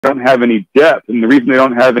don't have any depth. And the reason they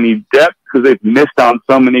don't have any depth is because they've missed on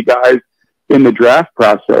so many guys in the draft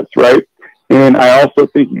process, right? And I also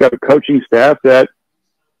think you got a coaching staff that,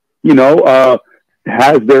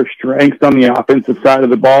 has their strengths on the offensive side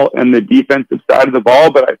of the ball and the defensive side of the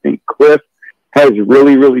ball. But I think Cliff has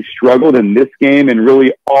really, really struggled in this game and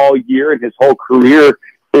really all year in his whole career,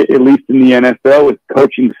 at least in the NFL, with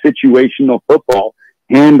coaching situational football,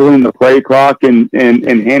 handling the play clock and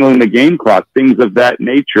handling the game clock, things of that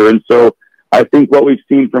nature. And so I think what we've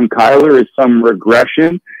seen from Kyler is some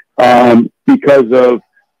regression because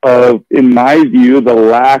of, in my view, the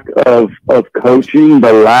lack of coaching,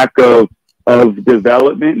 the lack of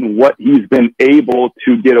development and what he's been able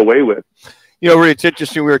to get away with. Rudy, it's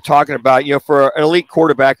interesting. We were talking about, for an elite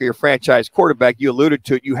quarterback or your franchise quarterback, you alluded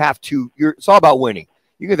to it. You have to, it's all about winning.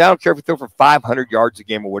 I don't care if you throw for 500 yards a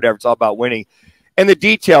game or whatever. It's all about winning. And the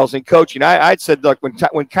details in coaching. I'd said, look, when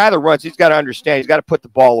Kyler runs, he's got to understand, he's got to put the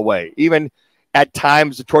ball away. Even at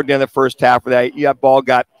times toward the end of the first half where that ball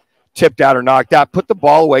got tipped out or knocked out, put the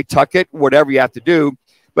ball away, tuck it, whatever you have to do.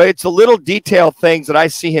 But it's the little detailed things that I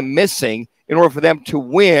see him missing in order for them to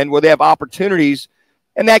win, where they have opportunities.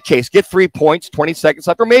 In that case, get 3 points, 20 seconds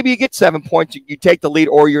left, or maybe you get 7 points, you take the lead,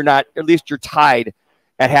 or you're not, at least you're tied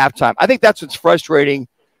at halftime. I think that's what's frustrating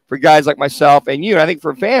for guys like myself and you. And I think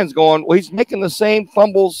for fans going, well, he's making the same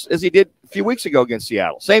fumbles as he did a few weeks ago against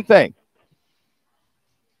Seattle. Same thing.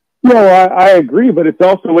 I agree, but it's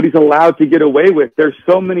also what he's allowed to get away with. There's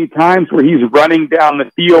so many times where he's running down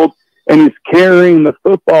the field and he's carrying the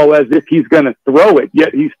football as if he's going to throw it,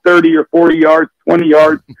 yet he's 30 or 40 yards, 20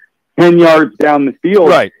 yards, 10 yards down the field.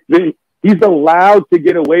 Right. He's allowed to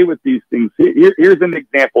get away with these things. Here's an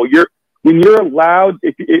example. When you're allowed,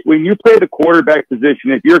 when you play the quarterback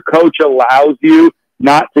position, if your coach allows you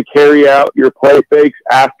not to carry out your play fakes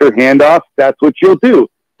after handoffs, that's what you'll do.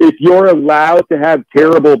 If you're allowed to have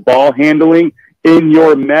terrible ball handling in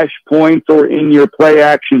your mesh points or in your play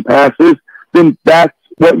action passes, then that's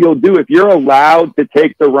what you'll do. If you're allowed to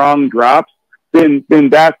take the wrong drops, then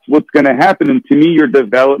that's what's going to happen. And to me, your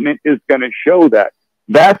development is going to show that.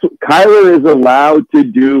 That's what Kyler is allowed to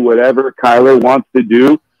do, whatever Kyler wants to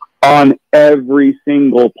do on every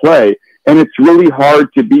single play. And it's really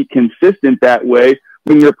hard to be consistent that way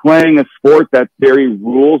when you're playing a sport that's very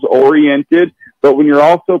rules oriented, but when you're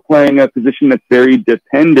also playing a position that's very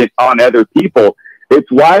dependent on other people. It's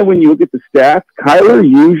why when you look at the stats, Kyler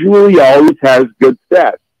usually always has good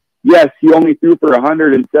stats. Yes, he only threw for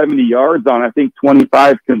 170 yards on, I think,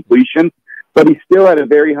 25 completions, but he still had a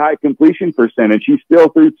very high completion percentage. He still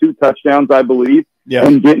threw 2 touchdowns, I believe,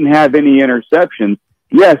 and didn't have any interceptions.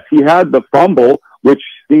 Yes, he had the fumble, which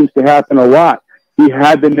seems to happen a lot. He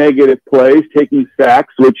had the negative plays, taking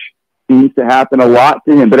sacks, which seems to happen a lot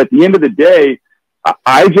to him. But at the end of the day,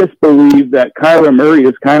 I just believe that Kyler Murray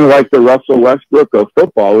is kind of like the Russell Westbrook of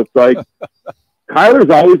football. It's like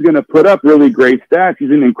Kyler's always going to put up really great stats.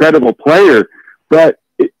 He's an incredible player, but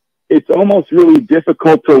it's almost really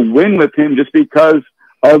difficult to win with him just because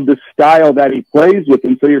of the style that he plays with.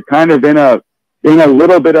 And so you're kind of in a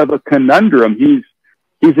little bit of a conundrum. He's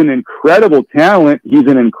an incredible talent. He's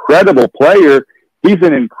an incredible player. He's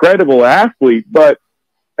an incredible athlete, but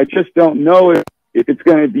I just don't know if it's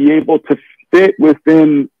going to be able to fit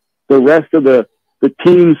within the rest of the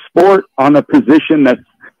team sport on a position that's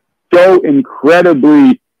so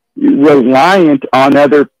incredibly reliant on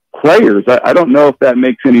other players. I don't know if that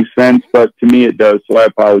makes any sense, but to me it does, so I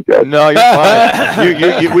apologize. No, you're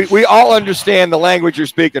fine. We all understand the language you're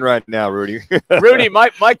speaking right now, Rudy. Rudy,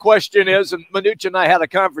 my question is, and Manucci and I had a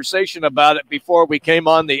conversation about it before we came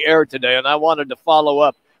on the air today, and I wanted to follow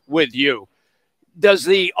up with you. Does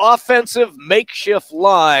the offensive makeshift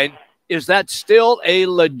line, is that still a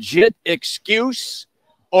legit excuse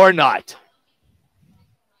or not?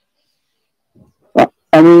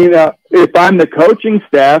 I mean, if I'm the coaching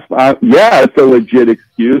staff, yeah, it's a legit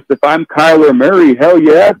excuse. If I'm Kyler Murray, hell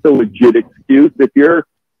yeah, it's a legit excuse. If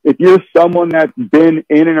you're someone that's been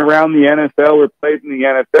in and around the NFL or played in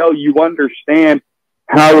the NFL, you understand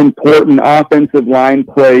how important offensive line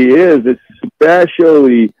play is,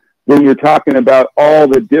 especially when you're talking about all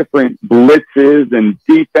the different blitzes and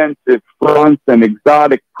defensive fronts and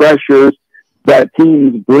exotic pressures that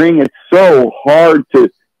teams bring. It's so hard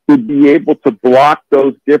to be able to block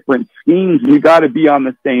those different schemes. You got to be on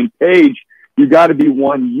the same page. You got to be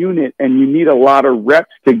one unit, and you need a lot of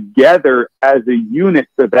reps together as a unit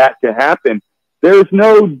for that to happen. There's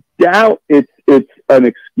no doubt it's an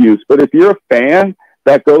excuse. But if you're a fan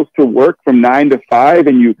that goes to work from 9 to 5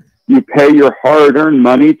 and you pay your hard-earned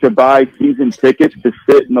money to buy season tickets to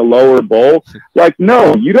sit in the lower bowl, like,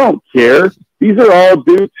 no, you don't care. These are all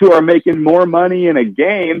dudes who are making more money in a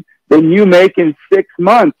game than you make in 6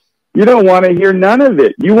 months. You don't want to hear none of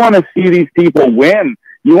it. You want to see these people win.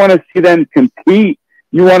 You want to see them compete.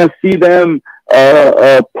 You want to see them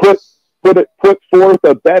put forth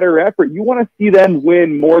a better effort. You want to see them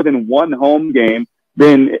win more than one home game.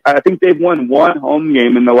 I think they've won one home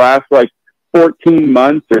game in the last 14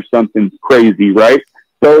 months or something crazy, right?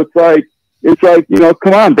 So it's like,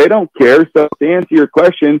 come on, they don't care. So to answer your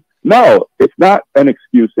question, no, it's not an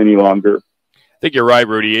excuse any longer. I think you're right,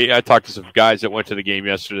 Rudy. I talked to some guys that went to the game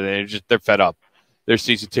yesterday. They're fed up. They're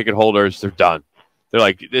season ticket holders. They're done. They're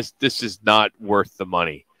like, this is not worth the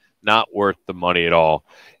money. Not worth the money at all.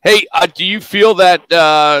 Hey, do you feel that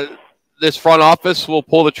this front office will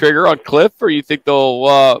pull the trigger on Cliff, or you think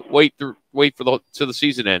they'll wait till the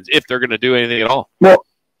season ends if they're going to do anything at all? Well,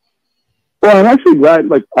 I'm actually glad.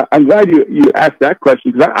 I'm glad you asked that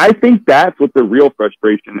question, because I think that's what the real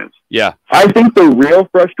frustration is. Yeah, I think the real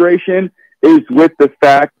frustration is with the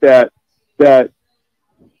fact that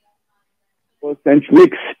essentially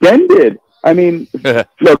extended. I mean,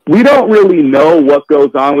 look, we don't really know what goes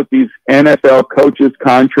on with these NFL coaches'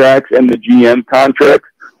 contracts and the GM contracts.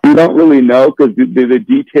 We don't really know, because the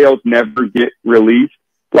details never get released,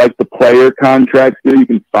 like the player contracts do. You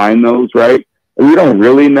can find those, right? We don't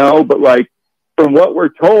really know, but from what we're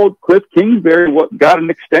told, Cliff Kingsbury got an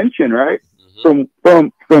extension, right? Mm-hmm.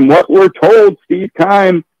 From what we're told, Steve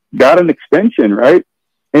Keim got an extension, right?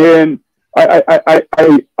 And I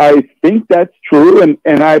think that's true,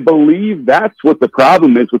 and I believe that's what the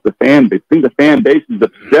problem is with the fan base. I think the fan base is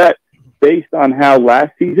upset based on how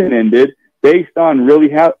last season ended, based on really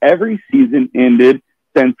how every season ended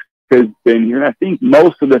since has been here. And I think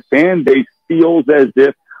most of the fan base feels as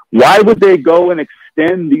if, why would they go and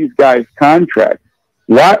extend these guys' contracts?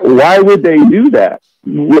 Why would they do that?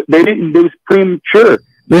 They didn't do it premature.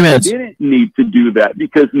 They didn't need to do that,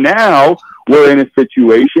 because now we're in a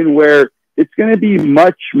situation where it's going to be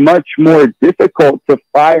much, much more difficult to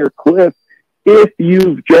fire Cliff if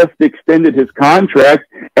you've just extended his contract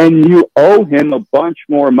and you owe him a bunch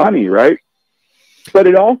more money, right? But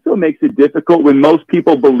it also makes it difficult when most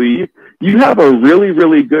people believe you have a really,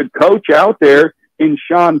 really good coach out there in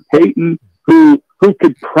Sean Payton who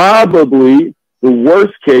could probably, the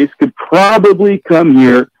worst case, could probably come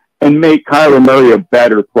here and make Kyler Murray a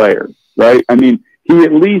better player, right? I mean, he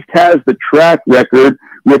at least has the track record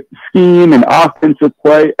with scheme and offensive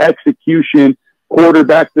play, execution,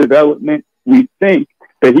 quarterback development. We think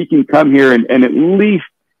that he can come here and at least,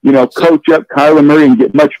 coach up Kyler Murray and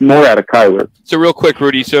get much more out of Kyler. So real quick,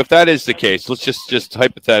 Rudy, so if that is the case, let's just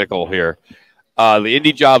hypothetical here. The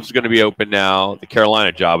Indy job is going to be open now. The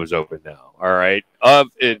Carolina job is open now. All right.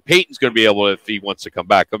 And Peyton's going to be able, if he wants to come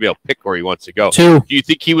back, he'll be able to pick where he wants to go. Do you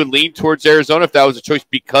think he would lean towards Arizona if that was a choice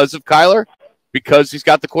because of Kyler? Because he's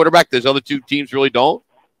got the quarterback? Those other two teams really don't?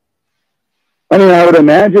 I mean, I would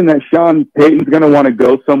imagine that Sean Payton's going to want to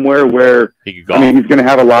go somewhere where he's going to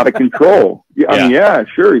have a lot of control. Yeah,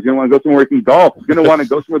 sure. He's going to want to go somewhere he can golf. He's going to want to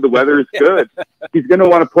go somewhere the weather is good. He's going to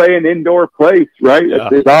want to play an indoor place, right? Yeah.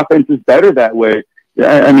 His offense is better that way.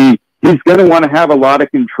 I mean, he's going to want to have a lot of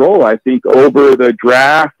control, I think, over the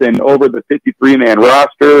draft and over the 53-man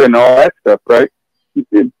roster and all that stuff, right?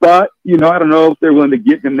 But, I don't know if they're willing to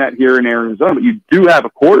give him that here in Arizona. But you do have a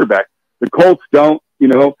quarterback. The Colts don't,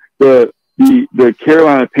 the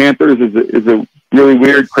Carolina Panthers is a really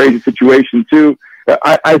weird, crazy situation too.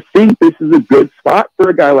 I think this is a good spot for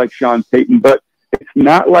a guy like Sean Payton, but it's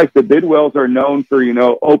not like the Bidwells are known for,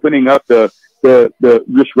 opening up the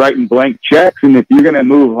just writing blank checks. And if you're going to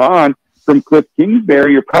move on from Cliff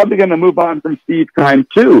Kingsbury, you're probably going to move on from Steve Keim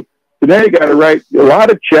too. So now you got to write a lot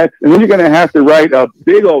of checks, and then you're going to have to write a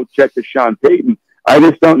big old check to Sean Payton. I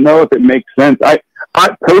just don't know if it makes sense. I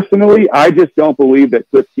personally, I just don't believe that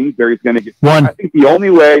Cliff Kingsbury is going to get fired. I think the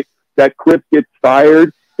only way that Cliff gets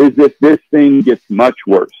fired is if this thing gets much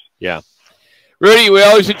worse. Yeah. Rudy, we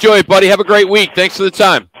always enjoy it, buddy. Have a great week. Thanks for the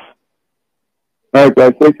time. All right,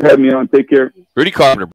 guys. Thanks for having me on. Take care. Rudy Carpenter.